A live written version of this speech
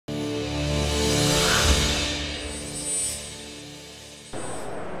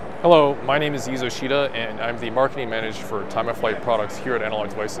Hello, my name is Yuzo Shida, and I'm the marketing manager for time-of-flight products here at Analog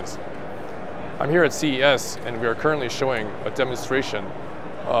Devices. I'm here at CES, and we are currently showing a demonstration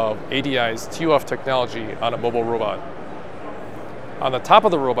of ADI's ToF technology on a mobile robot. On the top of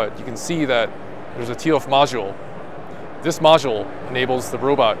the robot, you can see that there's a ToF module. This module enables the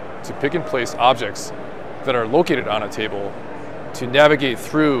robot to pick and place objects that are located on a table, to navigate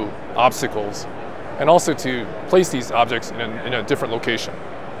through obstacles, and also to place these objects in a different location.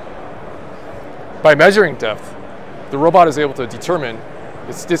 By measuring depth, the robot is able to determine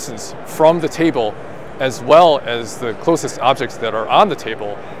its distance from the table as well as the closest objects that are on the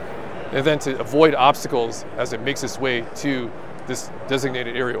table, and then to avoid obstacles as it makes its way to this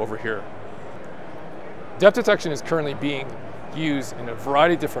designated area over here. Depth detection is currently being used in a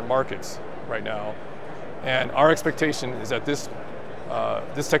variety of different markets right now, and our expectation is that this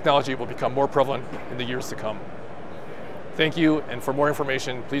technology will become more prevalent in the years to come. Thank you, and for more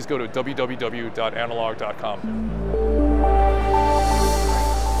information, please go to www.analog.com.